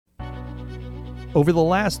Over the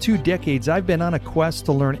last 2 decades, I've been on a quest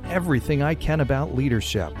to learn everything I can about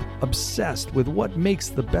leadership, obsessed with what makes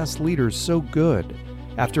the best leaders so good.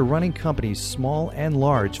 After running companies small and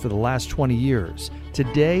large for the last 20 years,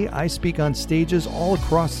 today I speak on stages all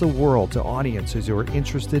across the world to audiences who are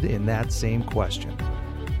interested in that same question.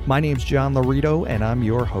 My name's John Laurito, and I'm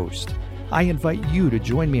your host. I invite you to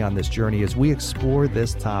join me on this journey as we explore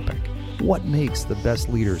this topic. What makes the best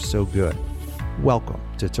leaders so good? Welcome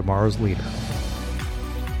to Tomorrow's Leader.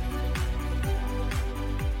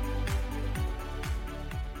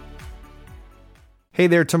 Hey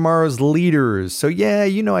there, Tomorrow's Leaders. So yeah,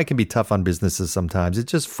 I can be tough on businesses sometimes. It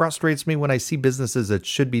just frustrates me when I see businesses that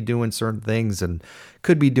should be doing certain things and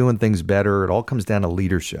could be doing things better. It all comes down to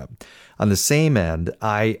leadership. On the same end,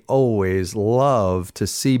 I always love to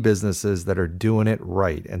see businesses that are doing it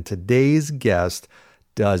right. And today's guest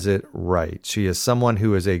does it right. She is someone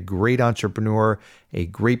who is a great entrepreneur, a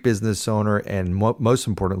great business owner, and most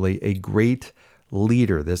importantly, a great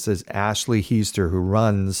leader. This is Ashley Heister, who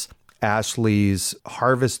runs Ashley's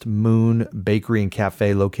Harvest Moon Bakery and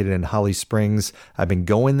Cafe located in Holly Springs. I've been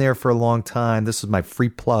going there for a long time. This is my free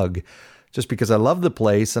plug just because I love the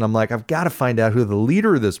place. And I'm like, I've got to find out who the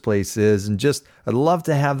leader of this place is. And I'd love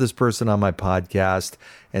to have this person on my podcast.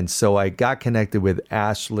 And so I got connected with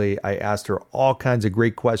Ashley. I asked her all kinds of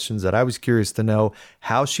great questions that I was curious to know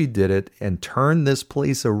how she did it and turned this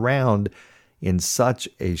place around in such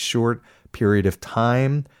a short period of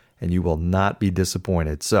time. And you will not be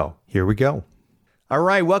disappointed. So here we go. All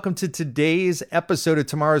right, welcome to today's episode of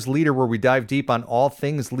Tomorrow's Leader, where we dive deep on all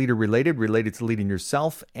things leader related to leading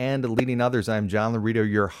yourself and leading others. I'm John Laurito,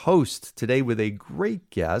 your host, today with a great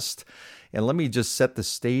guest. And let me just set the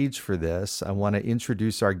stage for this. I want to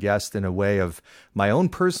introduce our guest in a way of my own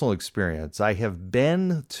personal experience. I have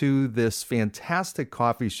been to this fantastic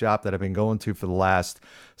coffee shop that I've been going to for the last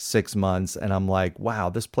 6 months, and I'm like, wow,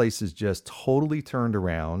 this place is just totally turned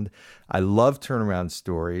around. I love turnaround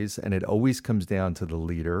stories, and it always comes down to the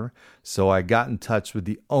leader. So I got in touch with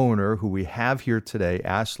the owner, who we have here today,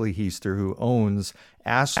 Ashley Heister, who owns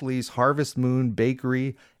Ashley's Harvest Moon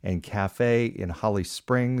Bakery and Cafe in Holly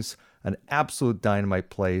Springs. An absolute dynamite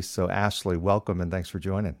place. So Ashley, welcome and thanks for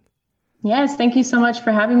joining. Yes, thank you so much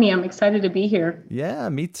for having me. I'm excited to be here. Yeah,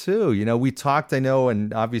 me too. We talked, I know,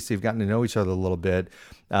 and obviously have gotten to know each other a little bit.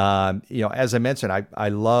 As I mentioned, I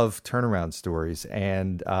love turnaround stories.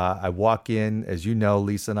 And I walk in, as you know,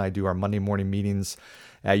 Lisa and I do our Monday morning meetings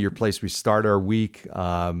at your place. We start our week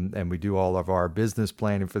and we do all of our business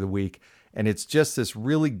planning for the week. And it's just this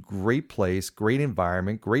really great place, great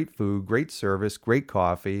environment, great food, great service, great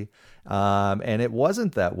coffee. And it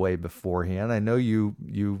wasn't that way beforehand. I know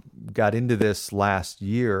you got into this last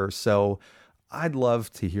year, so I'd love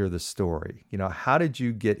to hear the story. How did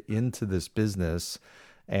you get into this business?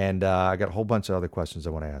 And I got a whole bunch of other questions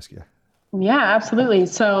I want to ask you. Yeah, absolutely.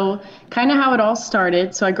 So kind of how it all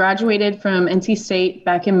started. So I graduated from NC State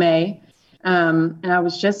back in May. And I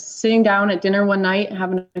was just sitting down at dinner one night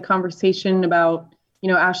having a conversation about,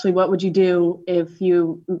 Ashley, what would you do if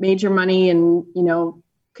you made your money and,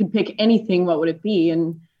 could pick anything? What would it be?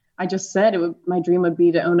 And I just said my dream would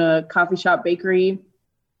be to own a coffee shop bakery.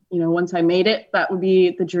 Once I made it, that would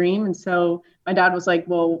be the dream. And so my dad was like,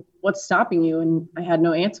 well, what's stopping you? And I had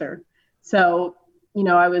no answer. So,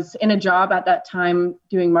 I was in a job at that time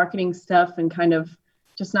doing marketing stuff and kind of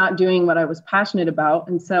just not doing what I was passionate about.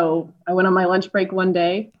 And so I went on my lunch break one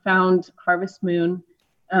day, found Harvest Moon.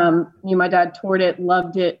 Me and my dad toured it,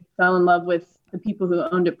 loved it, fell in love with the people who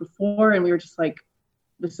owned it before. And we were just like,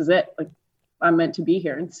 this is it. Like, I'm meant to be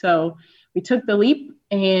here. And so we took the leap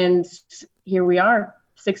and here we are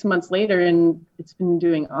 6 months later, and it's been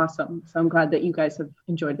doing awesome. So I'm glad that you guys have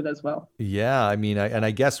enjoyed it as well. Yeah.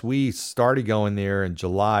 I guess we started going there in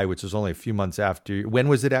July, which was only a few months after. When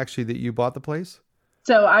was it actually that you bought the place?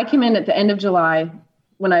 So I came in at the end of July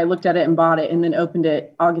when I looked at it and bought it, and then opened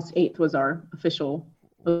it. August 8th was our official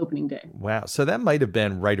opening day. Wow. So that might have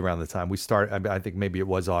been right around the time we started. I think maybe it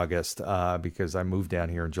was August because I moved down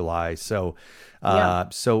here in July. So,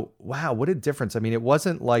 So wow, what a difference. It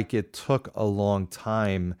wasn't like it took a long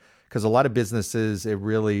time, because a lot of businesses, it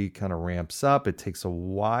really kind of ramps up. It takes a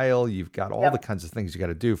while. You've got all the kinds of things you got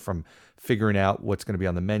to do, from figuring out what's going to be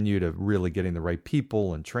on the menu to really getting the right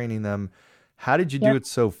people and training them. How did you do it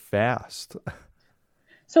so fast?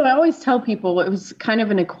 So I always tell people it was kind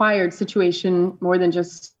of an acquired situation more than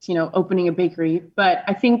just, opening a bakery. But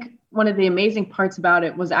I think one of the amazing parts about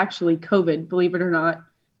it was actually COVID, believe it or not.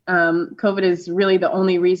 COVID is really the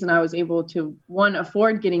only reason I was able to, one,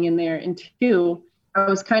 afford getting in there, and two, I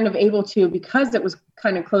was kind of able to, because it was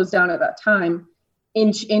kind of closed down at that time,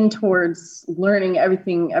 inch in towards learning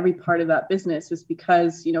everything, every part of that business, is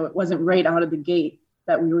because, it wasn't right out of the gate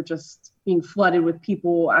that we were just being flooded with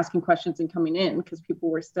people asking questions and coming in, because people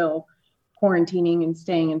were still quarantining and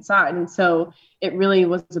staying inside. And so it really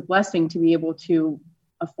was a blessing to be able to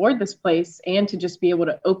afford this place and to just be able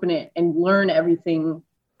to open it and learn everything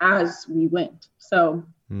as we went. So,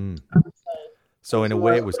 so in a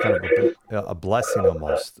way, it was kind of a blessing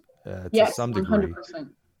almost to some degree. 100%.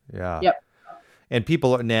 Yeah. Yep. And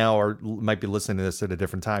people might be listening to this at a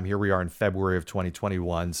different time. Here we are in February of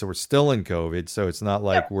 2021, so we're still in COVID. So it's not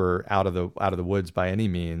like we're out of the woods by any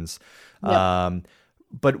means. Yep.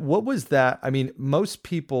 But what was that? I mean, most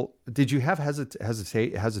people, did you have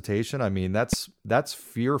hesitation? I mean, that's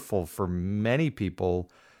fearful for many people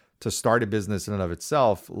to start a business in and of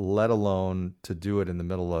itself, let alone to do it in the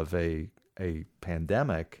middle of a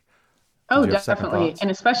pandemic. Oh, definitely.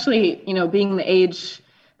 And especially, being the age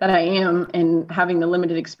that I am and having the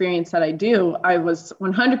limited experience that I do, I was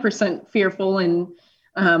 100% fearful. And,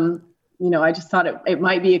 I just thought it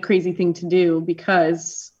might be a crazy thing to do,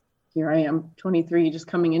 because here I am, 23, just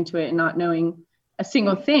coming into it and not knowing a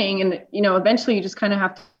single thing. And, eventually you just kind of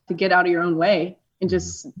have to get out of your own way and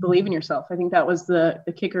just believe in yourself. I think that was the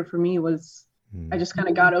kicker for me, was I just kind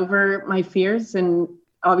of got over my fears. And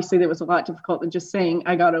obviously there was a lot difficult than just saying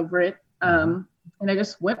I got over it. And I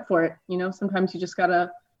just went for it. Sometimes you just got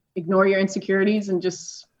to ignore your insecurities and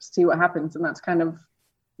just see what happens. And that's kind of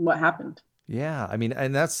what happened. Yeah. I mean,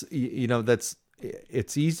 and that's,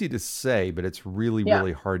 it's easy to say, but it's really,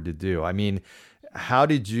 really hard to do. I mean, how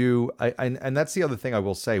did you, and that's the other thing I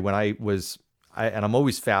will say, when and I'm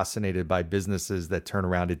always fascinated by businesses that turn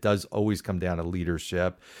around. It does always come down to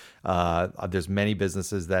leadership. There's many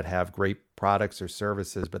businesses that have great products or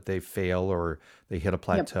services, but they fail or they hit a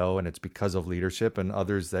plateau, and it's because of leadership, and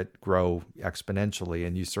others that grow exponentially,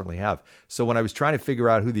 and you certainly have. So when I was trying to figure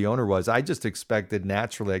out who the owner was, I just expected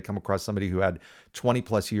naturally I'd come across somebody who had 20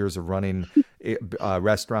 plus years of running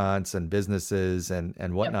restaurants and businesses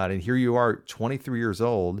and whatnot. And here you are, 23 years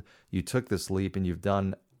old, you took this leap and you've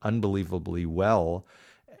done unbelievably well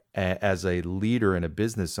as a leader and a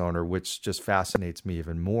business owner, which just fascinates me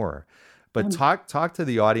even more. But talk to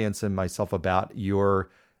the audience and myself about your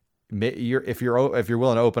if you're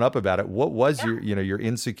willing to open up about it. What was your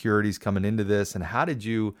insecurities coming into this, and how did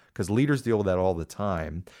you? Because leaders deal with that all the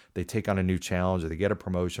time. They take on a new challenge, or they get a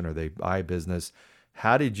promotion, or they buy a business.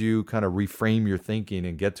 How did you kind of reframe your thinking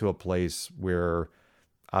and get to a place where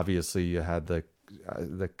obviously you had the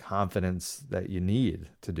confidence that you need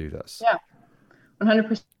to do this? Yeah,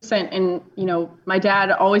 100%. And, my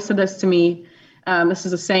dad always said this to me. This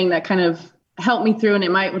is a saying that kind of helped me through, and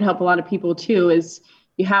it would help a lot of people too, is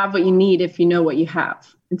you have what you need if you know what you have.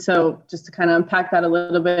 And so just to kind of unpack that a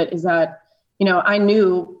little bit, is that, I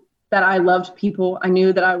knew that I loved people. I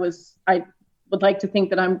knew that I would like to think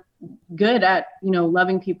that I'm good at,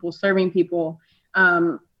 loving people, serving people,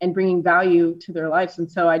 and bringing value to their lives.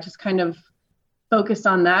 And so I just kind of focused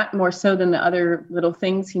on that more so than the other little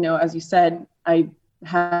things. As you said, I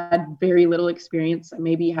had very little experience. I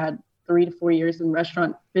maybe had 3 to 4 years in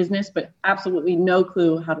restaurant business, but absolutely no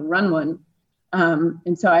clue how to run one.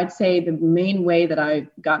 And so I'd say the main way that I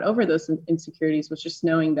got over those insecurities was just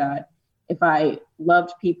knowing that if I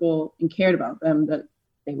loved people and cared about them, that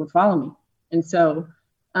they would follow me. And so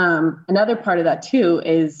another part of that too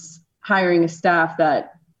is hiring a staff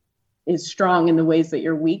that is strong in the ways that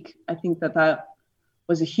you're weak. I think that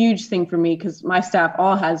was a huge thing for me, because my staff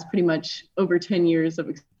all has pretty much over 10 years of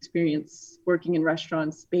experience working in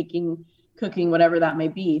restaurants, baking, cooking, whatever that may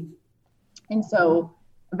be. And so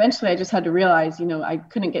eventually I just had to realize, I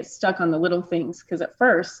couldn't get stuck on the little things, because at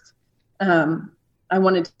first I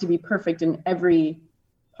wanted to be perfect in every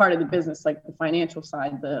part of the business, like the financial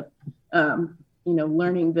side, the,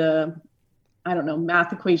 learning the,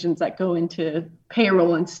 math equations that go into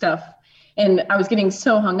payroll and stuff. And I was getting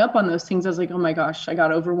so hung up on those things. I was like, oh my gosh, I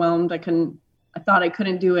got overwhelmed. I thought I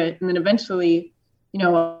couldn't do it. And then eventually,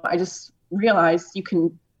 I just realized you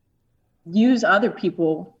can use other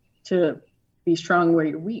people to be strong where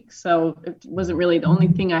you're weak. So it wasn't really the only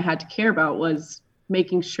thing I had to care about, was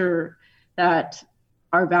making sure that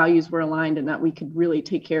our values were aligned and that we could really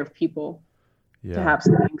take care of people to have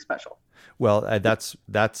something special. Well,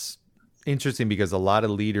 that's interesting, because a lot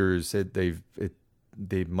of leaders,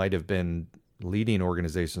 they might have been leading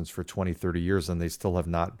organizations for 20, 30 years, and they still have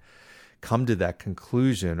not come to that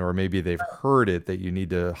conclusion, or maybe they've heard it, that you need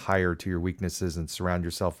to hire to your weaknesses and surround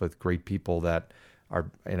yourself with great people that are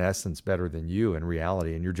in essence better than you in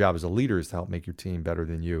reality. And your job as a leader is to help make your team better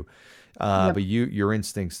than you. But your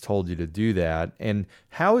instincts told you to do that. And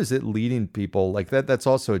how is it leading people like that? That's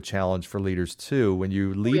also a challenge for leaders too. When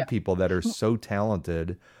you lead people that are so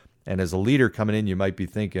talented, and as a leader coming in, you might be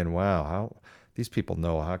thinking, wow, how these people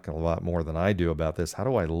know a heck of a lot more than I do about this. How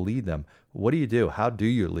do I lead them? What do you do? How do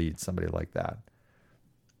you lead somebody like that?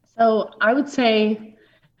 So I would say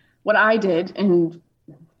what I did, and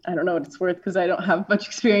I don't know what it's worth because I don't have much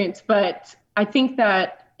experience, but I think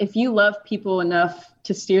that if you love people enough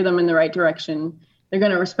to steer them in the right direction, they're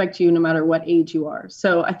going to respect you no matter what age you are.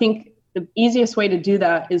 So I think the easiest way to do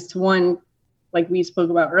that is to, one, like we spoke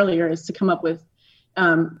about earlier, is to come up with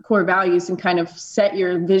core values and kind of set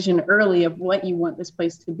your vision early of what you want this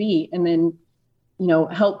place to be. And then,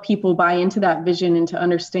 help people buy into that vision and to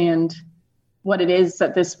understand what it is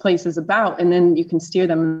that this place is about. And then you can steer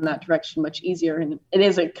them in that direction much easier. And it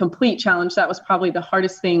is a complete challenge. That was probably the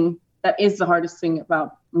hardest thing. That is the hardest thing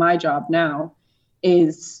about my job now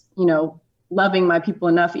is, loving my people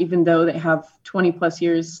enough, even though they have 20 plus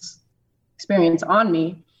years experience on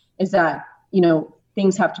me, is that,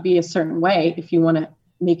 things have to be a certain way if you want to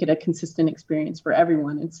make it a consistent experience for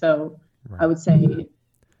everyone. And so I would say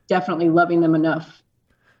definitely loving them enough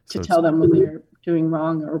to tell them when they're doing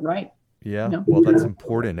wrong or right. Yeah, well, that's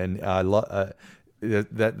important. And I love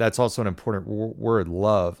that's also an important word,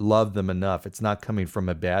 love. Love them enough. It's not coming from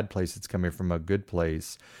a bad place. It's coming from a good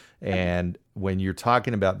place. And when you're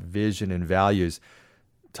talking about vision and values,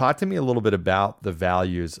 talk to me a little bit about the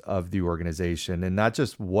values of the organization and not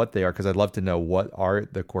just what they are, because I'd love to know what are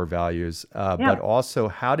the core values, but also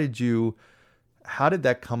how did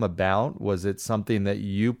that come about? Was it something that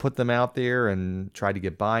you put them out there and tried to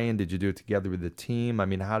get buy-in? Did you do it together with the team? I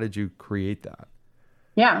mean, how did you create that?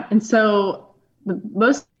 Yeah. And so the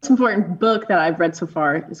most important book that I've read so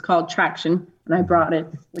far is called Traction. And I brought it,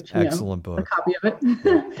 which, excellent book. A copy of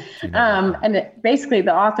it. And basically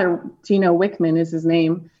the author, Gino Wickman is his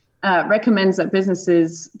name, recommends that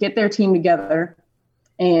businesses get their team together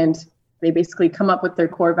and they basically come up with their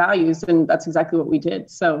core values. And that's exactly what we did.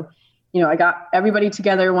 So, I got everybody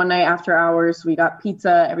together one night after hours. We got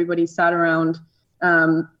pizza. Everybody sat around.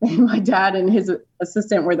 My dad and his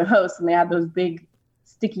assistant were the hosts, and they had those big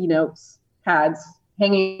sticky notes pads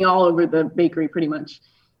hanging all over the bakery pretty much.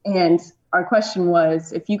 And our question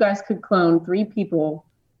was, if you guys could clone 3 people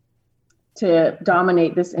to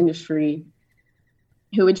dominate this industry,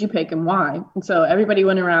 who would you pick and why? And so everybody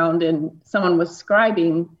went around and someone was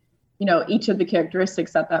scribing, each of the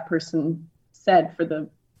characteristics that person said for the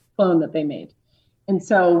clone that they made. And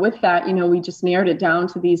so with that, we just narrowed it down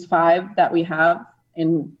to these 5 that we have.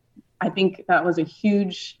 And I think that was a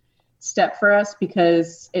huge step for us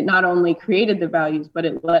because it not only created the values, but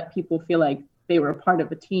it let people feel like they were a part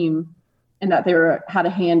of a team and that they had a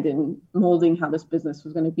hand in molding how this business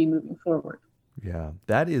was going to be moving forward. Yeah,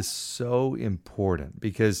 that is so important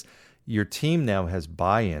because your team now has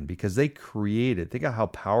buy-in because they created. Think of how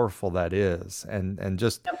powerful that is, and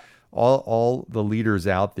just all the leaders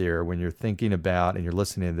out there. When you're thinking about and you're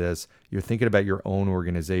listening to this, you're thinking about your own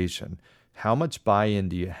organization. How much buy-in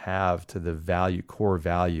do you have to the core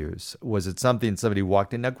values? Was it something somebody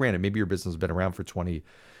walked in? Now, granted, maybe your business has been around for 20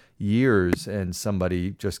 years and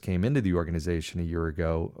somebody just came into the organization a year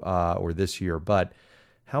ago or this year, but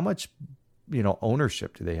how much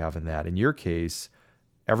ownership do they have in that? In your case,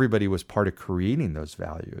 everybody was part of creating those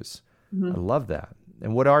values. Mm-hmm. I love that.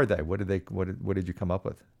 And what are they? What did you come up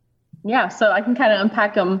with? Yeah, so I can kind of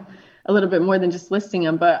unpack them a little bit more than just listing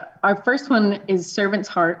them. But our first one is servant's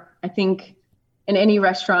heart. I think in any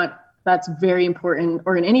restaurant, that's very important,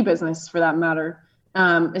 or in any business for that matter.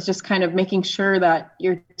 It's just kind of making sure that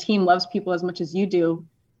your team loves people as much as you do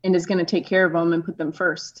and is going to take care of them and put them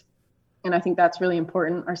first. And I think that's really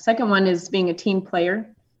important. Our second one is being a team player.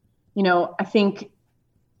 I think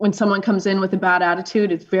when someone comes in with a bad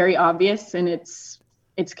attitude, it's very obvious and it's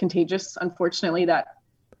contagious. Unfortunately, that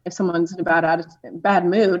if someone's in a bad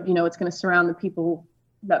mood, it's going to surround the people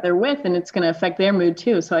that they're with and it's going to affect their mood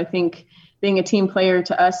too. So I think being a team player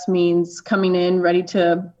to us means coming in ready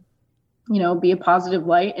to, be a positive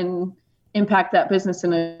light and impact that business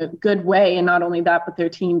in a good way. And not only that, but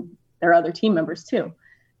their other team members too.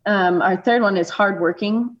 Our third one is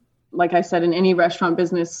hardworking. Like I said, in any restaurant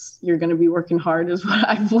business, you're going to be working hard is what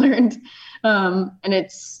I've learned. And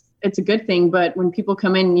it's a good thing. But when people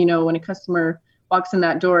come in, when a customer walks in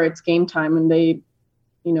that door, it's game time and they,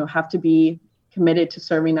 have to be committed to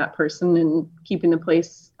serving that person and keeping the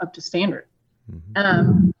place up to standard.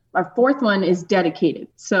 Mm-hmm. Our fourth one is dedicated.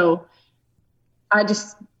 So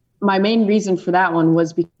my main reason for that one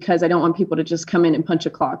was because I don't want people to just come in and punch a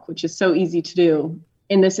clock, which is so easy to do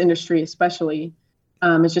in this industry, especially.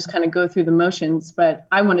 It's just kind of go through the motions. But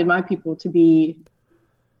I wanted my people to be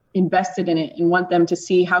invested in it and want them to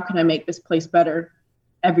see, how can I make this place better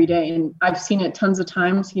every day? And I've seen it tons of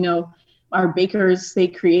times. Our bakers, they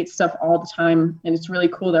create stuff all the time, and it's really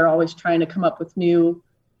cool. They're always trying to come up with new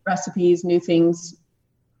recipes, new things.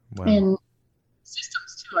 Wow. And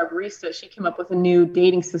systems too. Our barista, she came up with a new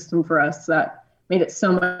dating system for us that made it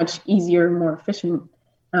so much easier, more efficient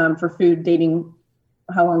for food, dating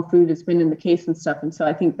how long food has been in the case and stuff. And so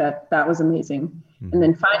I think that was amazing. Mm-hmm. And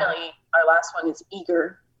then finally, our last one is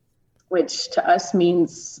eager, which to us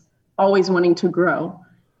means always wanting to grow.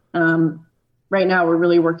 Right now, we're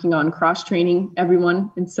really working on cross-training everyone.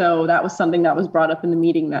 And so that was something that was brought up in the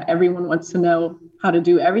meeting, that everyone wants to know how to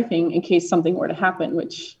do everything in case something were to happen,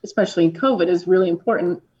 which especially in COVID is really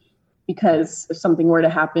important, because if something were to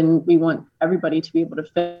happen, we want everybody to be able to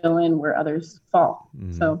fill in where others fall.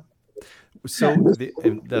 Mm-hmm.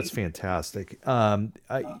 That's fantastic.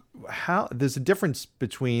 There's a difference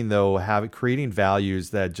between, though, creating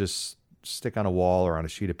values that just stick on a wall or on a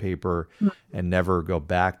sheet of paper and never go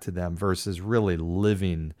back to them, versus really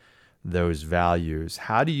living those values.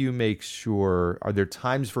 How do you make sure, are there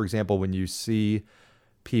times, for example, when you see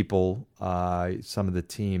people, some of the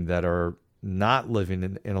team that are not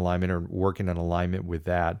living in alignment or working in alignment with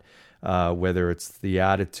that, whether it's the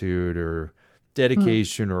attitude or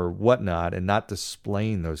dedication or whatnot, and not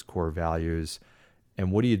displaying those core values?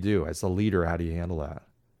 And what do you do as a leader? How do you handle that?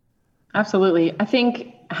 Absolutely. I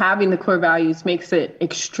think having the core values makes it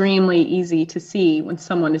extremely easy to see when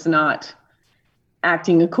someone is not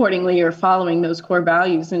acting accordingly or following those core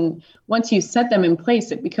values. And once you set them in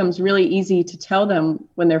place, it becomes really easy to tell them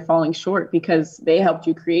when they're falling short, because they helped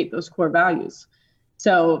you create those core values.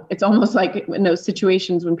 So it's almost like in those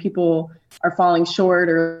situations when people are falling short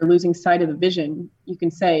or losing sight of the vision, you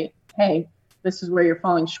can say, hey, this is where you're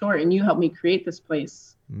falling short, and you helped me create this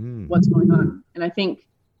place. What's going on? And I think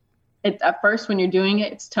at first, when you're doing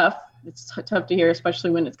it, it's tough. It's tough to hear, especially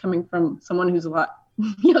when it's coming from someone who's a lot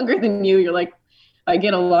younger than you. You're like, I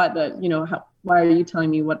get a lot that, why are you telling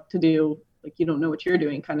me what to do? Like, you don't know what you're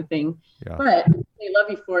doing, kind of thing. Yeah. But they love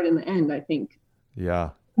you for it in the end, I think. Yeah.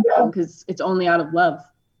 Because it's only out of love.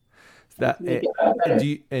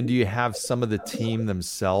 Do you have some of the team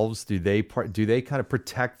themselves? Do they kind of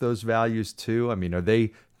protect those values too? I mean, are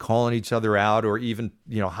they calling each other out, or even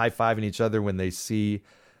high-fiving each other when they see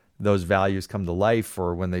those values come to life,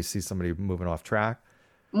 or when they see somebody moving off track?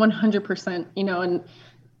 100%. And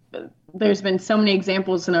there's been so many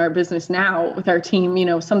examples in our business now with our team.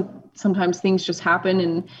 Sometimes things just happen,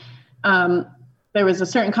 and there was a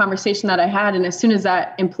certain conversation that I had, and as soon as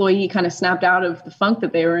that employee kind of snapped out of the funk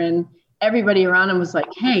that they were in, everybody around him was like,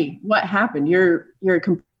 hey, what happened? You're a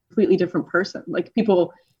completely different person. Like,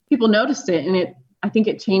 people noticed it, and I think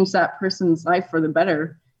it changed that person's life for the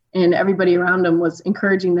better. And everybody around him was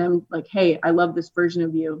encouraging them, like, hey, I love this version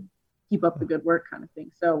of you. Keep up the good work, kind of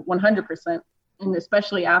thing. So 100%. And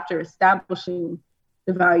especially after establishing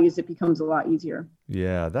the values, it becomes a lot easier.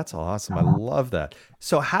 Yeah, that's awesome. I love that.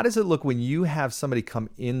 So how does it look when you have somebody come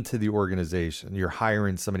into the organization? You're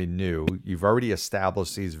hiring somebody new. You've already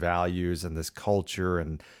established these values and this culture,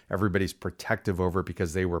 and everybody's protective over it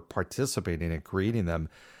because they were participating in creating them.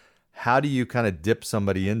 How do you kind of dip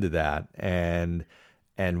somebody into that? And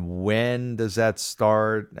when does that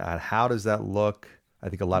start? How does that look? I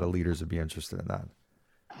think a lot of leaders would be interested in that.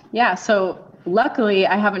 Yeah. So luckily,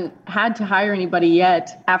 I haven't had to hire anybody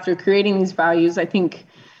yet after creating these values. I think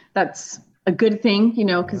that's a good thing,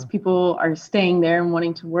 because people are staying there and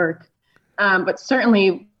wanting to work. But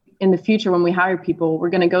certainly in the future, when we hire people, we're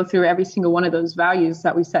going to go through every single one of those values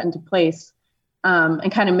that we set into place,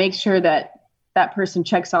 and kind of make sure that that person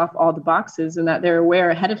checks off all the boxes, and that they're aware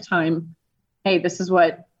ahead of time, hey, this is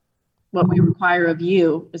what we require of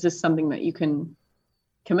you. Is this something that you can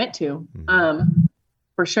commit to?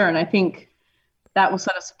 For sure. And I think that will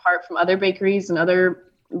set us apart from other bakeries and other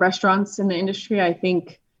restaurants in the industry. I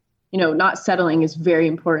think, not settling is very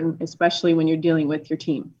important, especially when you're dealing with your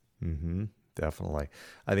team. Mm-hmm. Definitely.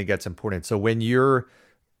 I think that's important. So when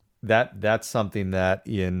that's something that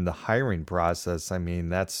in the hiring process, I mean,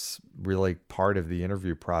 that's really part of the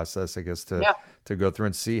interview process, I guess, to go through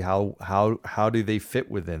and see how do they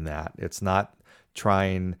fit within that. It's not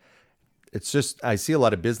trying. It's just, I see a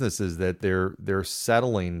lot of businesses that they're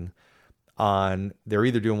settling on, they're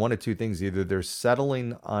either doing one of two things. Either they're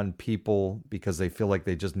settling on people because they feel like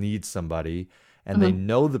they just need somebody and they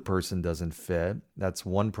know the person doesn't fit. That's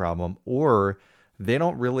one problem. Or they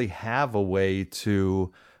don't really have a way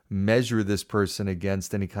to measure this person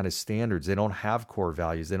against any kind of standards. They don't have core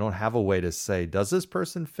values. They don't have a way to say, does this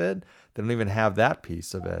person fit? They don't even have that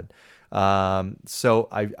piece of it. So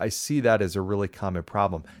I see that as a really common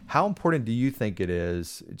problem. How important do you think it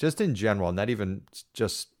is, just in general, not even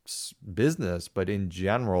just business, but in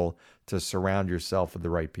general, to surround yourself with the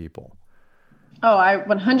right people? Oh, I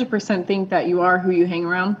 100% think that you are who you hang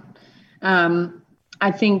around.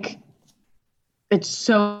 I think it's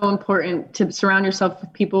so important to surround yourself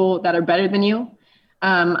with people that are better than you.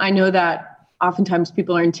 I know that oftentimes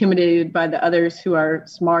people are intimidated by the others who are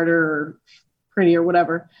smarter or pretty or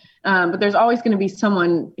whatever. But there's always going to be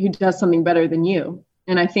someone who does something better than you.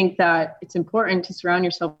 And I think that it's important to surround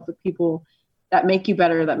yourself with people that make you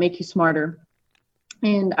better, that make you smarter.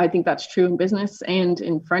 And I think that's true in business and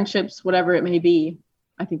in friendships, whatever it may be.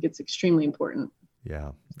 I think it's extremely important.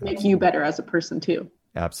 Yeah. To make you better as a person too.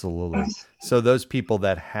 Absolutely. So those people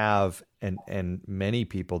that have, and many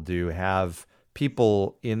people do have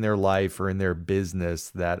people in their life or in their business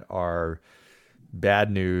that are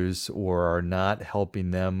bad news or are not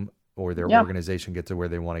helping them or their organization get to where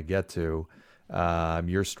they want to get to.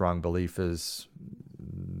 Your strong belief is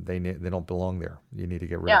they don't belong there. You need to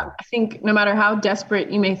get rid of them. I think no matter how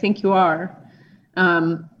desperate you may think you are,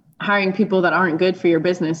 hiring people that aren't good for your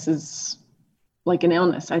business is like an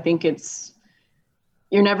illness. I think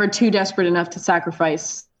you're never too desperate enough to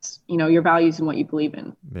sacrifice, your values and what you believe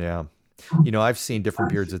in. Yeah. I've seen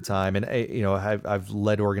different periods of time, and I've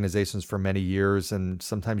led organizations for many years, and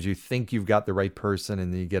sometimes you think you've got the right person,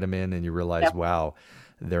 and then you get them in, and you realize, wow,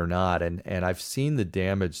 they're not. And I've seen the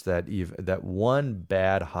damage that one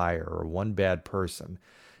bad hire or one bad person,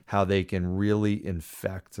 how they can really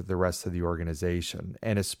infect the rest of the organization,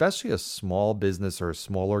 and especially a small business or a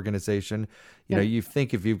small organization. You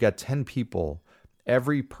think if you've got 10 people,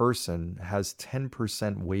 every person has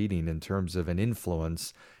 10% weighting in terms of an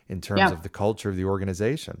influence in terms of the culture of the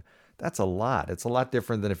organization. That's a lot. It's a lot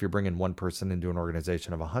different than if you're bringing one person into an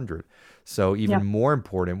organization of 100. So even more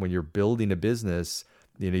important when you're building a business,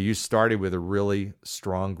 you started with a really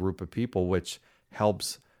strong group of people, which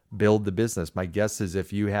helps build the business. My guess is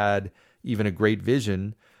if you had even a great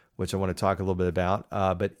vision, which I want to talk a little bit about,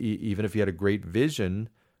 but even if you had a great vision,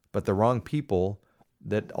 but the wrong people,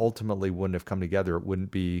 that ultimately wouldn't have come together. It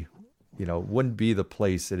wouldn't be the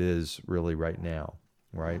place it is really right now.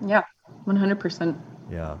 Right. Yeah. 100%.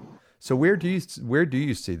 Yeah. So where do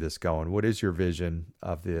you see this going? What is your vision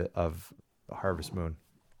of Harvest Moon?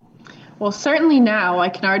 Well, certainly now I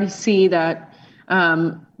can already see that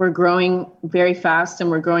we're growing very fast and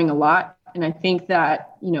we're growing a lot. And I think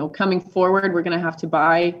that, coming forward, we're going to have to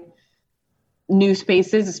buy new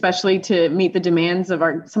spaces, especially to meet the demands of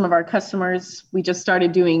some of our customers. We just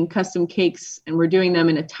started doing custom cakes, and we're doing them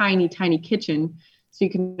in a tiny, tiny kitchen. So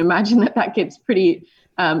you can imagine that gets pretty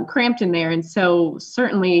cramped in there. And so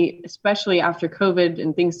certainly, especially after COVID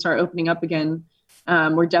and things start opening up again,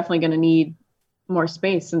 we're definitely going to need more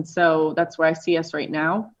space. And so that's where I see us right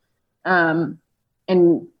now.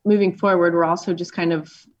 And moving forward, we're also just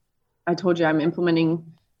I told you I'm implementing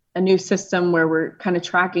a new system where we're kind of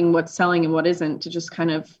tracking what's selling and what isn't, to just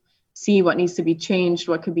kind of see what needs to be changed,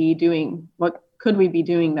 what could we be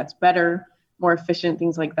doing that's better, more efficient,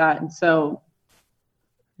 things like that. And so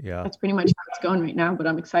that's pretty much how it's going right now, but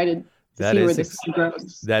I'm excited to see where this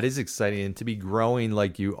grows. That is exciting. And to be growing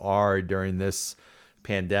like you are during this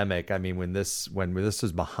pandemic, I mean, when this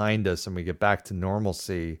is behind us and we get back to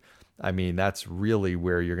normalcy, I mean, that's really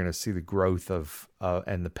where you're going to see the growth of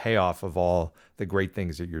and the payoff of all the great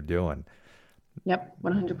things that you're doing. Yep,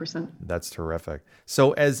 100%. That's terrific.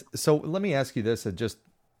 So let me ask you this: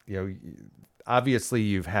 obviously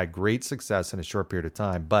you've had great success in a short period of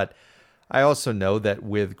time, but I also know that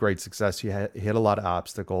with great success, you hit a lot of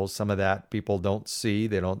obstacles. Some of that people don't see;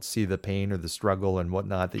 they don't see the pain or the struggle and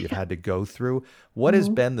whatnot that you've had to go through. What has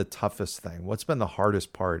been the toughest thing? What's been the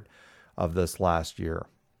hardest part of this last year?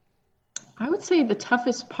 I would say the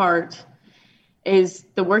toughest part is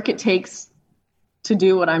the work it takes to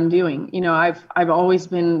do what I'm doing. I've always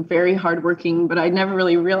been very hardworking, but I never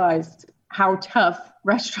really realized how tough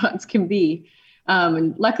restaurants can be.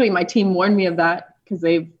 And luckily my team warned me of that because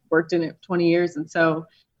they've worked in it 20 years. And so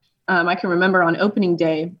I can remember on opening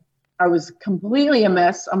day, I was completely a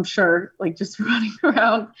mess, I'm sure, like just running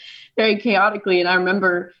around very chaotically. And I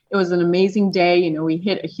remember it was an amazing day. We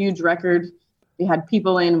hit a huge record. We had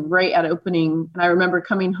people in right at opening. And I remember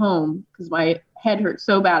coming home because my head hurt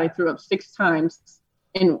so bad. I threw up 6 times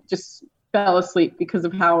and just fell asleep because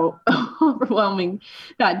of how overwhelming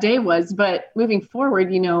that day was. But moving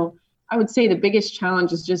forward, I would say the biggest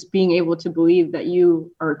challenge is just being able to believe that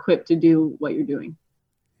you are equipped to do what you're doing.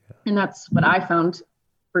 And that's what I found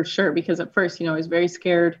for sure. Because at first, I was very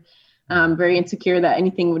scared, very insecure that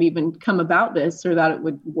anything would even come about this or that it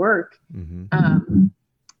would work.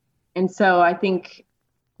 And so I think,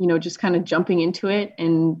 just kind of jumping into it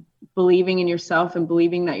and believing in yourself and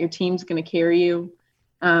believing that your team's going to carry you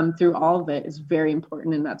through all of it is very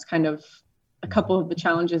important. And that's kind of a couple of the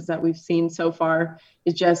challenges that we've seen so far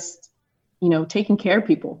is just, taking care of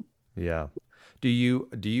people. Yeah. Do you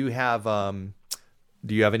have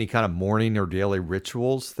any kind of morning or daily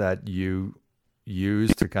rituals that you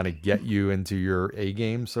use to kind of get you into your A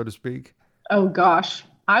game, so to speak? Oh gosh.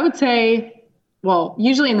 I would say, well,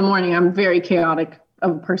 usually in the morning, I'm very chaotic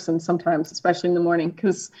of a person sometimes, especially in the morning,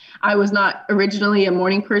 because I was not originally a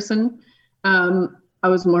morning person. I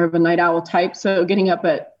was more of a night owl type. So getting up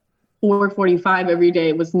at 4:45 every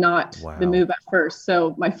day was not the move at first.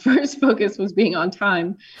 So my first focus was being on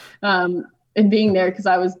time and being there because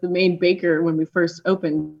I was the main baker when we first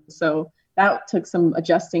opened. So that took some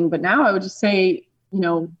adjusting. But now I would just say,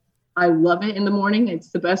 I love it in the morning. It's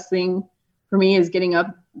the best thing for me is getting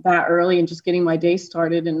up that early and just getting my day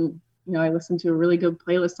started. And, I listen to a really good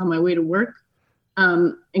playlist on my way to work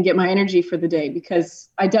and get my energy for the day, because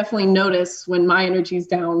I definitely notice when my energy's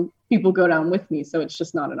down, people go down with me. So it's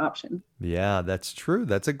just not an option. Yeah, that's true.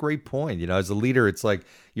 That's a great point. As a leader, it's like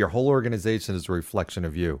your whole organization is a reflection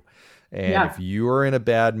of you. And if you're in a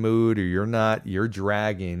bad mood or you're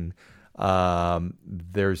dragging,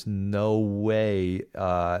 there's no way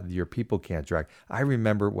your people can't drag. I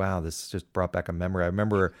remember, wow, this just brought back a memory. I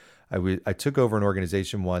remember I took over an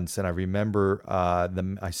organization once, and I remember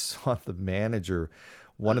I saw the manager,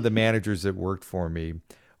 one of the managers that worked for me,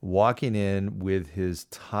 walking in with his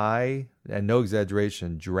tie, and no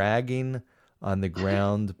exaggeration, dragging on the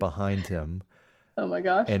ground behind him. Oh my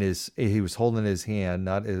gosh. And he was holding his hand,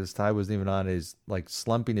 not his tie wasn't even on, his like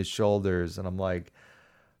slumping his shoulders. And I'm like,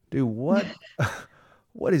 dude, what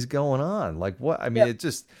is going on? Like what? I mean,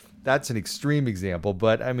 that's an extreme example,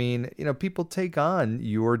 but I mean, people take on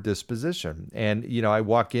your disposition. And, I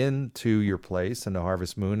walk into your place in the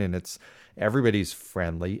Harvest Moon, and everybody's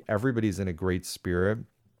friendly. Everybody's in a great spirit.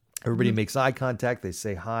 Everybody makes eye contact. They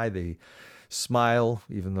say hi. They smile,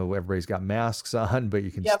 even though everybody's got masks on, but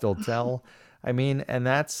you can still tell. I mean, and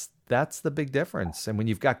that's the big difference. And when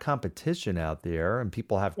you've got competition out there and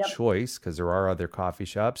people have choice, because there are other coffee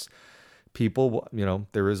shops, people,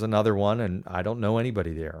 there is another one and I don't know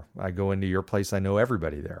anybody there. I go into your place, I know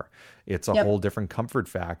everybody there. It's a whole different comfort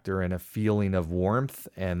factor and a feeling of warmth.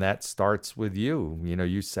 And that starts with you.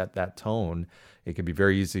 You set that tone. It can be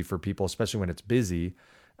very easy for people, especially when it's busy,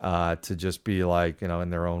 to just be like, in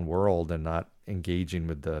their own world and not engaging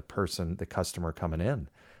with the customer coming in.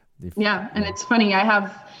 And it's funny. I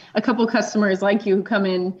have a couple customers like you who come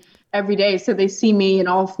in every day. So they see me in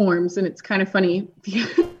all forms. And it's kind of funny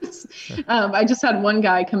because I just had one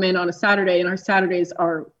guy come in on a Saturday, and our Saturdays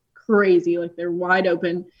are crazy. Like they're wide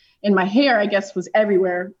open. And my hair, I guess, was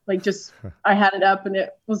everywhere. Like just, I had it up and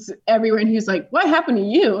it was everywhere. And he was like, what happened to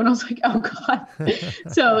you? And I was like, oh God.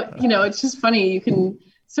 So, it's just funny. You can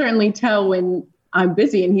certainly tell when I'm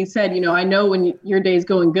busy. And he said, I know when your day's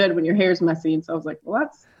going good, when your hair's messy. And so I was like,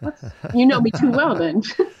 well, that's me too well then.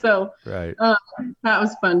 So right. That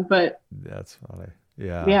was fun, but that's funny.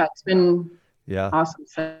 Yeah. Yeah. It's been awesome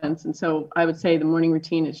since. And so I would say the morning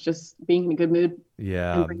routine is just being in a good mood.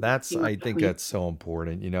 Yeah. I think that's so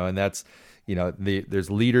important, and that's, there's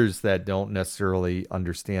leaders that don't necessarily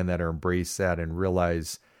understand that or embrace that and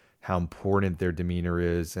realize how important their demeanor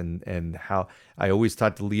is and how I always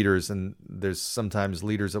talk to leaders, and there's sometimes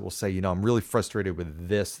leaders that will say, I'm really frustrated with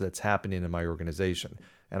this that's happening in my organization.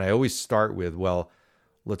 And I always start with, well,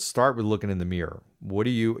 let's start with looking in the mirror.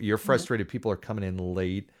 You're frustrated. People are coming in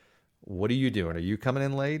late. What are you doing? Are you coming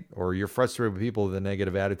in late, or you're frustrated with people with a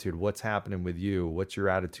negative attitude? What's happening with you? What's your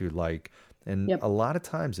attitude like? And a lot of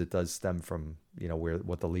times it does stem from,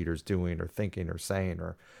 what the leader's doing or thinking or saying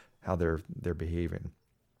or how they're behaving.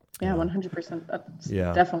 Yeah, 100%. That's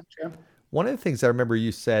definitely true. One of the things I remember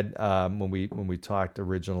you said when we talked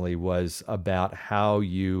originally was about how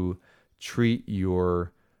you treat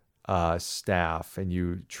your staff and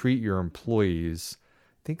you treat your employees.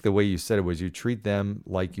 I think the way you said it was you treat them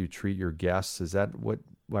like you treat your guests. Is that what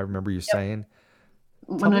I remember you saying?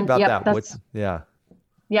 Tell me about that.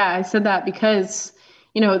 Yeah, I said that because,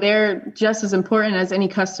 they're just as important as any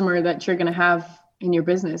customer that you're going to have in your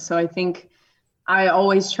business. So I think I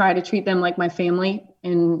always try to treat them like my family,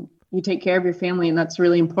 and you take care of your family, and that's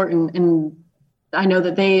really important. And I know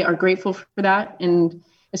that they are grateful for that. And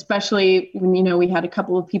especially when, we had a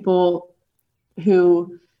couple of people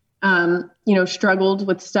who, struggled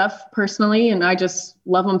with stuff personally, and I just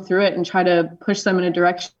love them through it and try to push them in a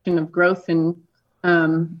direction of growth and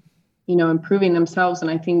improving themselves.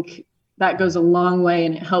 And I think that goes a long way,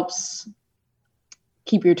 and it helps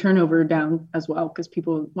keep your turnover down as well, because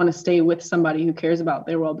people want to stay with somebody who cares about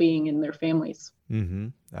their well-being and their families. Mm-hmm.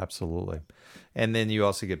 Absolutely. And then you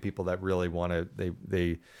also get people that really want to,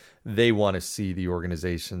 they want to see the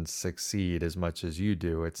organization succeed as much as you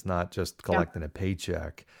do. It's not just collecting a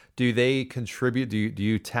paycheck. Do they contribute? Do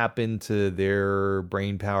you tap into their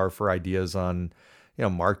brain power for ideas on,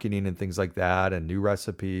 marketing and things like that, and new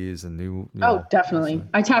recipes and new? Definitely.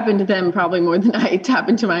 I tap into them probably more than I tap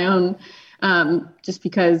into my own, just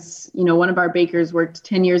because, one of our bakers worked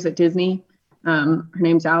 10 years at Disney. Her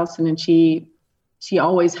name's Allison, and she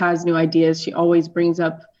always has new ideas. She always brings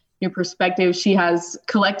up new perspectives. She has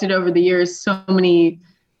collected over the years so many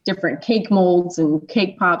different cake molds and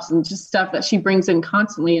cake pops and just stuff that she brings in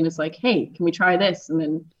constantly, and is like, hey, can we try this? And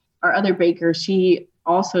then our other baker, she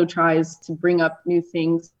also tries to bring up new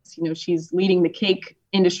things. She's leading the cake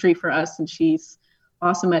industry for us, and she's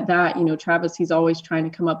awesome at that. Travis, he's always trying to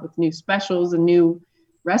come up with new specials and new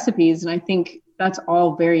recipes. And I think that's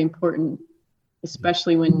all very important,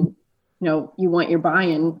 especially when, you want your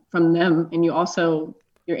buy-in from them. And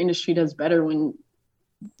your industry does better when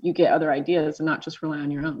you get other ideas and not just rely on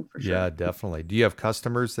your own, for sure. Yeah, definitely. Do you have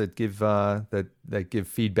customers that give, that give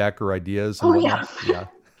feedback or ideas? Oh, yeah. Yeah.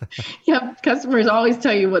 Yeah. Customers always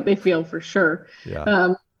tell you what they feel, for sure.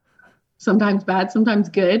 Yeah. Sometimes bad, sometimes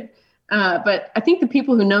good. But I think the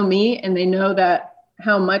people who know me and they know that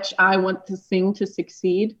how much I want this thing to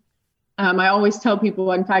succeed. I always tell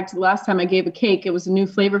people, in fact, the last time I gave a cake, it was a new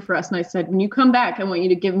flavor for us. And I said, when you come back, I want you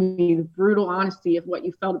to give me the brutal honesty of what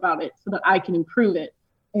you felt about it so that I can improve it.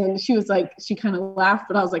 And she was like, she kind of laughed,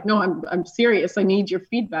 but I was like, no, I'm serious. I need your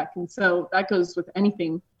feedback. And so that goes with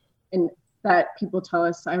anything and that people tell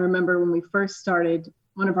us. I remember when we first started,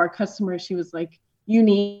 one of our customers, she was like, you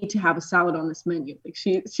need to have a salad on this menu. Like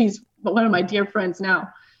she's one of my dear friends now.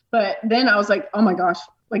 But then I was like, oh my gosh,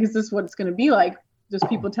 like, is this what it's going to be like? Just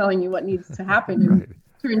people telling you what needs to happen. And it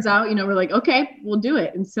turns out, we're like, okay, we'll do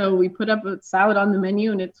it. And so we put up a salad on the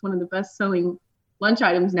menu, and it's one of the best selling lunch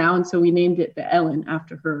items now. And so we named it the Ellen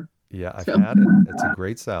after her. Yeah, I've had it. It's a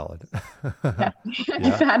great salad. Yeah.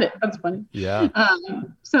 You've had it. That's funny. Yeah.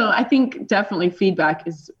 So I think definitely feedback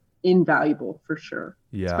is invaluable, for sure.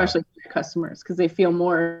 Yeah. Especially for your customers, because they feel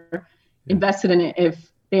more invested in it if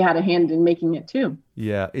they had a hand in making it too.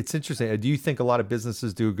 Yeah, it's interesting. Do you think a lot of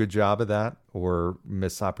businesses do a good job of that, or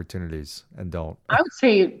miss opportunities and don't? I would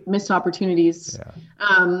say missed opportunities.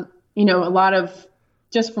 Yeah. A lot of,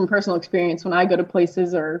 just from personal experience, when I go to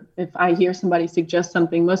places or if I hear somebody suggest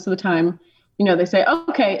something, most of the time, they say,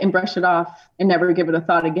 okay, and brush it off and never give it a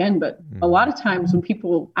thought again. But a lot of times when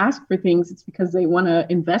people ask for things, it's because they want to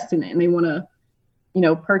invest in it and they want to,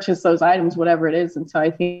 purchase those items, whatever it is. And so I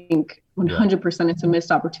think 100% it's a missed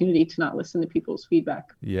opportunity to not listen to people's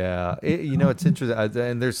feedback. Yeah. It's interesting.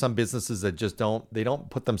 And there's some businesses that just they don't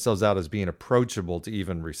put themselves out as being approachable to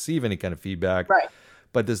even receive any kind of feedback. Right.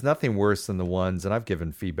 But there's nothing worse than the ones, and I've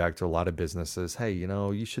given feedback to a lot of businesses. Hey,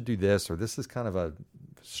 you should do this, or this is kind of a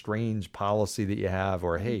strange policy that you have,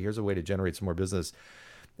 or hey, here's a way to generate some more business.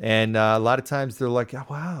 And a lot of times they're like, oh,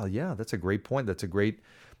 wow, yeah, that's a great point. That's a great,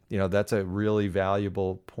 that's a really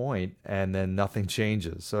valuable point. And then nothing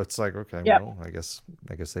changes. So it's like, okay, well, I guess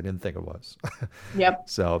they didn't think it was. Yep.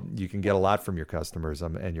 So you can get a lot from your customers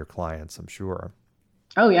and your clients, I'm sure.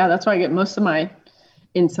 Oh yeah, that's where I get most of my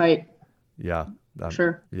insight. Yeah.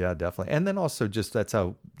 Sure. Yeah, definitely. And then also just that's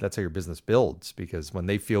how your business builds, because when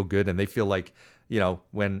they feel good and they feel like,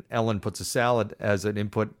 when Ellen puts a salad as an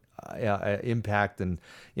impact and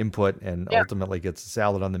input and ultimately gets a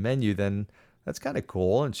salad on the menu, then that's kind of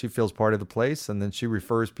cool. And she feels part of the place, and then she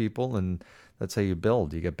refers people, and that's how you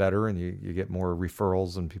build. You get better, and you get more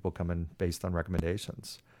referrals, and people come in based on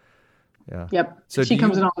recommendations. Yeah. Yep. So she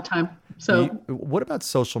comes in all the time. So what about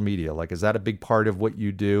social media? Like, is that a big part of what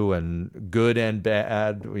you do, and good and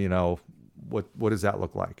bad? What does that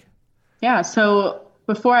look like? Yeah. So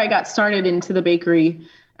before I got started into the bakery,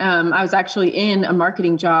 I was actually in a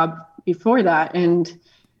marketing job before that. And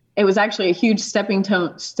it was actually a huge stepping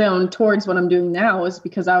stone towards what I'm doing now, is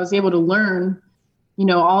because I was able to learn,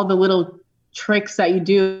 all the little tricks that you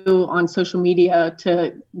do on social media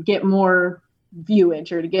to get more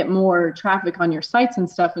viewage or to get more traffic on your sites and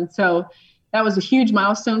stuff. And so that was a huge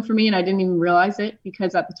milestone for me. And I didn't even realize it,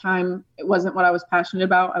 because at the time it wasn't what I was passionate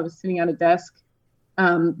about. I was sitting at a desk,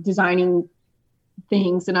 designing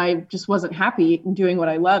things, and I just wasn't happy in doing what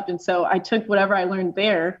I loved. And so I took whatever I learned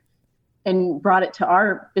there and brought it to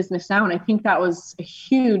our business now. And I think that was a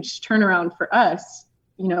huge turnaround for us,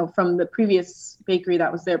 from the previous bakery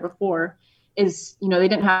that was there before, is, they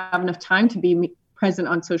didn't have enough time to be present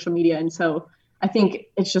on social media. And so I think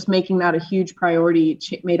it's just making that a huge priority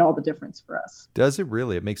made all the difference for us. Does it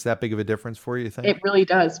really? It makes that big of a difference for you think? It really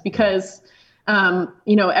does, because,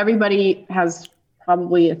 everybody has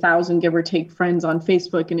probably 1,000, give or take, friends on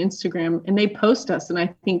Facebook and Instagram, and they post us. And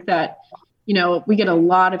I think that, we get a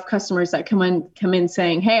lot of customers that come in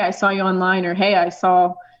saying, hey, I saw you online, or hey, I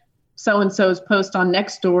saw so-and-so's post on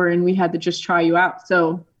Nextdoor and we had to just try you out.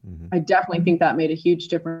 So I definitely think that made a huge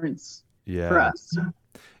difference for us.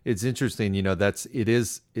 It's interesting,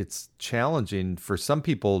 it's challenging for some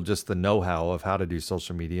people, just the know-how of how to do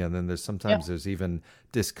social media. And then there's even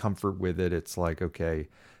discomfort with it. It's like, okay,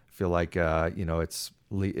 I feel like,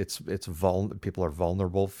 people are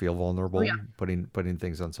vulnerable, feel vulnerable putting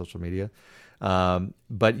things on social media.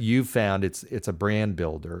 But you found it's a brand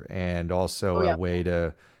builder and also a way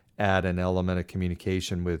to add an element of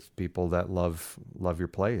communication with people that love your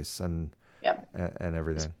place and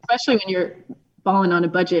everything. Especially when you're balling on a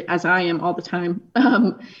budget, as I am all the time.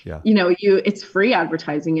 It's free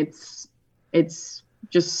advertising. It's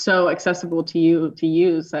just so accessible to you to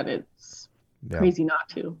use that it's crazy not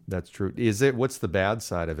to. That's true. What's the bad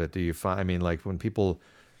side of it? Do you find, like when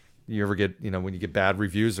you ever get, when you get bad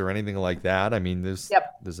reviews or anything like that,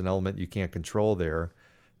 there's an element you can't control there.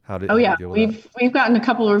 How do you deal with that? We've gotten a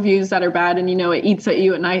couple of reviews that are bad, and it eats at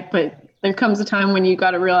you at night, but there comes a time when you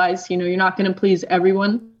got to realize, you're not going to please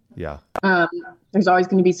everyone. Yeah. There's always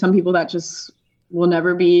going to be some people that just will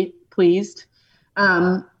never be pleased.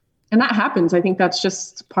 And that happens. I think that's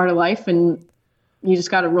just part of life, and you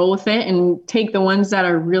just got to roll with it and take the ones that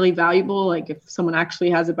are really valuable. Like if someone actually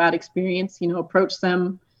has a bad experience, approach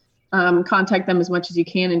them, contact them as much as you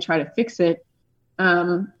can and try to fix it.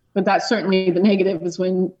 But that's certainly the negative, is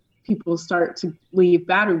when people start to leave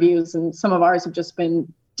bad reviews. And some of ours have just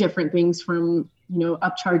been different things from,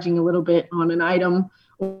 upcharging a little bit on an item,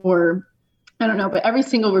 or I don't know, but every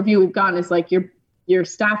single review we've gotten is like, your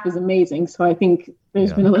staff is amazing. So I think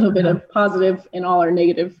there's been a little bit of positive in all our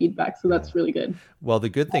negative feedback. So that's really good. Well, the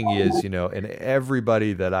good thing is, and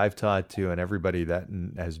everybody that I've talked to and everybody that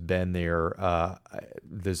has been there,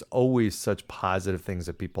 there's always such positive things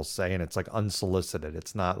that people say. And it's like unsolicited.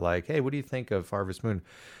 It's not like, hey, what do you think of Harvest Moon?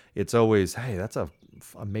 It's always, hey, that's a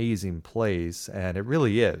amazing place. And it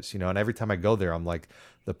really is, and every time I go there, I'm like,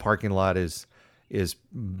 the parking lot is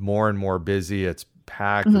more and more busy. It's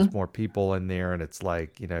packed. There's more people in there. And it's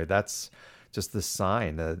like, that's just the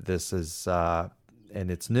sign that this is, and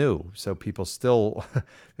it's new. So people still,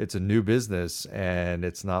 it's a new business, and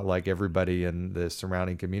it's not like everybody in the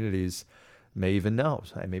surrounding communities may even know.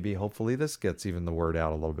 Maybe hopefully this gets even the word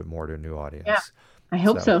out a little bit more to a new audience. Yeah, I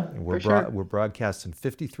hope so. We're broadcast in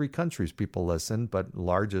 53 countries. People listen, but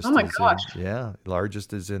largest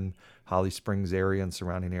largest is in Holly Springs area and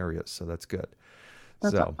surrounding areas. So that's good.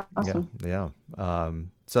 That's awesome. Yeah.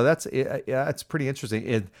 So that's it. Yeah, it's pretty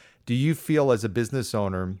interesting. Do you feel, as a business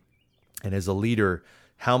owner and as a leader,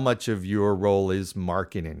 how much of your role is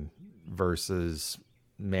marketing versus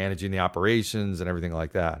managing the operations and everything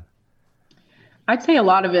like that? I'd say a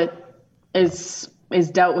lot of it is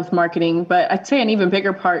dealt with marketing, but I'd say an even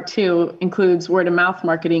bigger part too includes word of mouth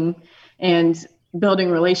marketing and building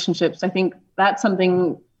relationships. I think that's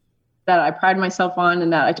something that I pride myself on,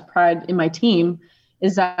 and that I pride in my team,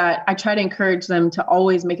 is that I try to encourage them to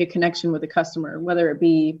always make a connection with the customer, whether it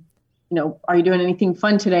be, are you doing anything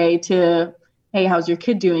fun today, to, hey, how's your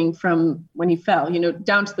kid doing, from when he fell,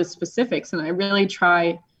 down to the specifics. And I really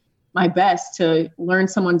try my best to learn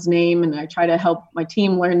someone's name, and I try to help my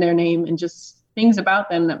team learn their name, and just things about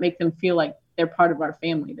them that make them feel like they're part of our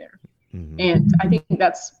family there. Mm-hmm. And I think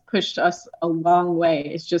that's pushed us a long way.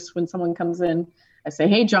 It's just when someone comes in, I say,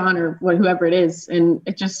 hey, John, or whoever it is, and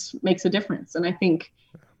it just makes a difference. And I think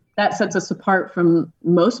that sets us apart from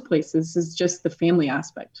most places, is just the family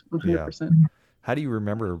aspect, 100%. Yeah. How do you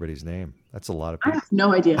remember everybody's name? That's a lot of people. I have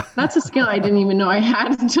no idea. That's a skill I didn't even know I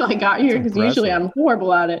had until I got here, because usually I'm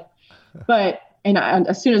horrible at it. But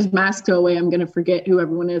as soon as masks go away, I'm going to forget who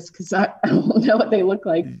everyone is, because I don't know what they look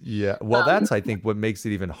like. Yeah. Well, that's, I think, what makes it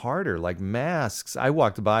even harder. Like masks. I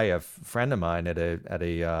walked by a friend of mine at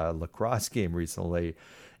a lacrosse game recently,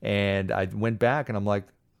 and I went back and I'm like,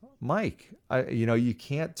 Mike, you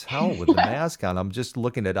can't tell with the mask on. I'm just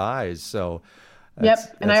looking at eyes. So.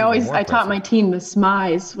 Yep. And I taught my team the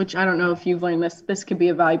smize, which I don't know if you've learned this. This could be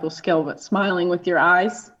a valuable skill, but smiling with your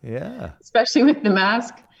eyes. Yeah. Especially with the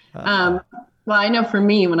mask. Well, I know for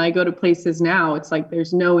me, when I go to places now, it's like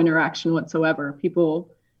there's no interaction whatsoever. People,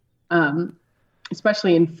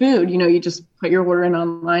 especially in food, you just put your order in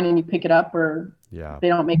online and you pick it up, or they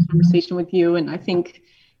don't make conversation with you. And I think,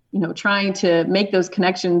 trying to make those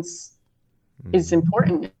connections is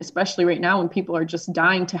important, especially right now when people are just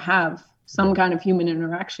dying to have some kind of human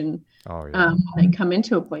interaction. Oh, yeah. When they come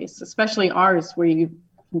into a place, especially ours, where you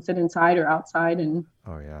can sit inside or outside. And,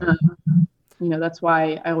 Oh, yeah. That's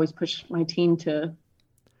why I always push my team to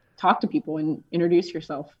talk to people and introduce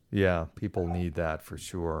yourself. Yeah, people need that for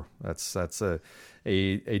sure. That's a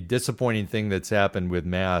disappointing thing that's happened with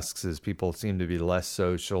masks is people seem to be less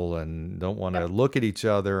social and don't want to look at each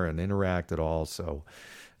other and interact at all. So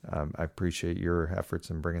I appreciate your efforts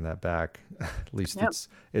in bringing that back. At least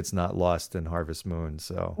it's not lost in Harvest Moon.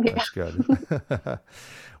 So that's good.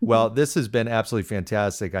 Well, this has been absolutely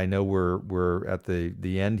fantastic. I know we're at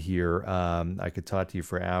the end here. I could talk to you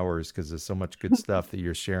for hours because there's so much good stuff that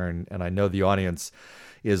you're sharing, and I know the audience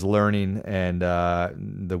is learning and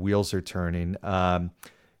the wheels are turning.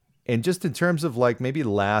 And just in terms of like maybe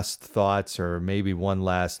last thoughts or maybe one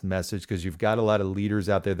last message, because you've got a lot of leaders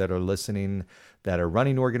out there that are listening, that are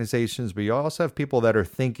running organizations, but you also have people that are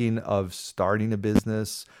thinking of starting a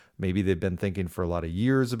business. Maybe they've been thinking for a lot of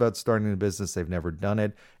years about starting a business. They've never done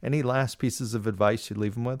it. Any last pieces of advice you'd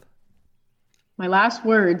leave them with? My last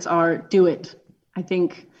words are do it. I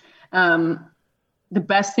think the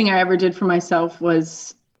best thing I ever did for myself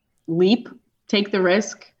was leap, take the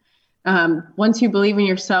risk. Once you believe in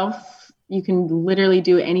yourself, you can literally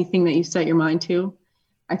do anything that you set your mind to.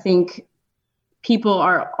 I think people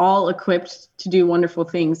are all equipped to do wonderful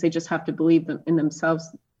things. They just have to believe in themselves.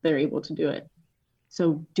 They're able to do it.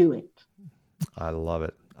 So do it. I love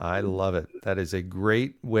it. I love it. That is a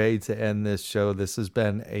great way to end this show. This has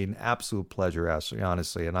been an absolute pleasure, Ashley,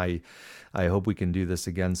 honestly. And I hope we can do this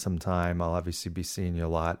again sometime. I'll obviously be seeing you a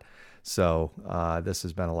lot. So this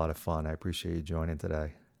has been a lot of fun. I appreciate you joining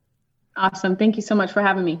today. Awesome. Thank you so much for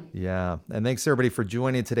having me. Yeah. And thanks everybody for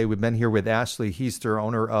joining today. We've been here with Ashley Heister,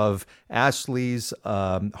 owner of Ashley's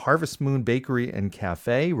Harvest Moon Bakery and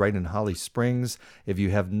Cafe right in Holly Springs. If you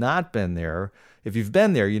have not been there, if you've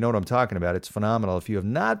been there, you know what I'm talking about. It's phenomenal. If you have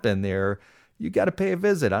not been there, you got to pay a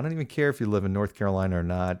visit. I don't even care if you live in North Carolina or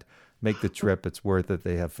not. Make the trip. It's worth it.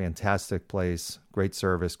 They have fantastic place, great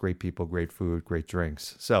service, great people, great food, great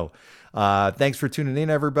drinks. So thanks for tuning in,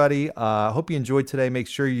 everybody. Hope you enjoyed today. Make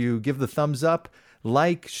sure you give the thumbs up,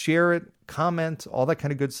 like, share it, comment, all that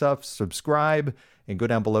kind of good stuff. Subscribe and go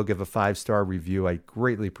down below, give a 5-star review. I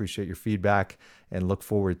greatly appreciate your feedback and look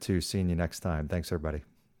forward to seeing you next time. Thanks, everybody.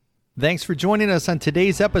 Thanks for joining us on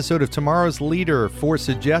today's episode of Tomorrow's Leader. For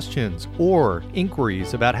suggestions or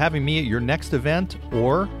inquiries about having me at your next event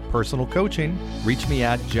or personal coaching, reach me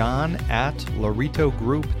at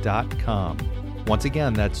john@lauritogroup.com. Once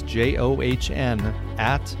again, that's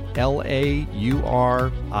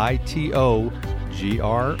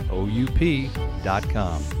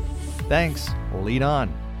JOHN@LAURITOGROUP.com. Thanks. Lead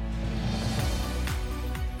on.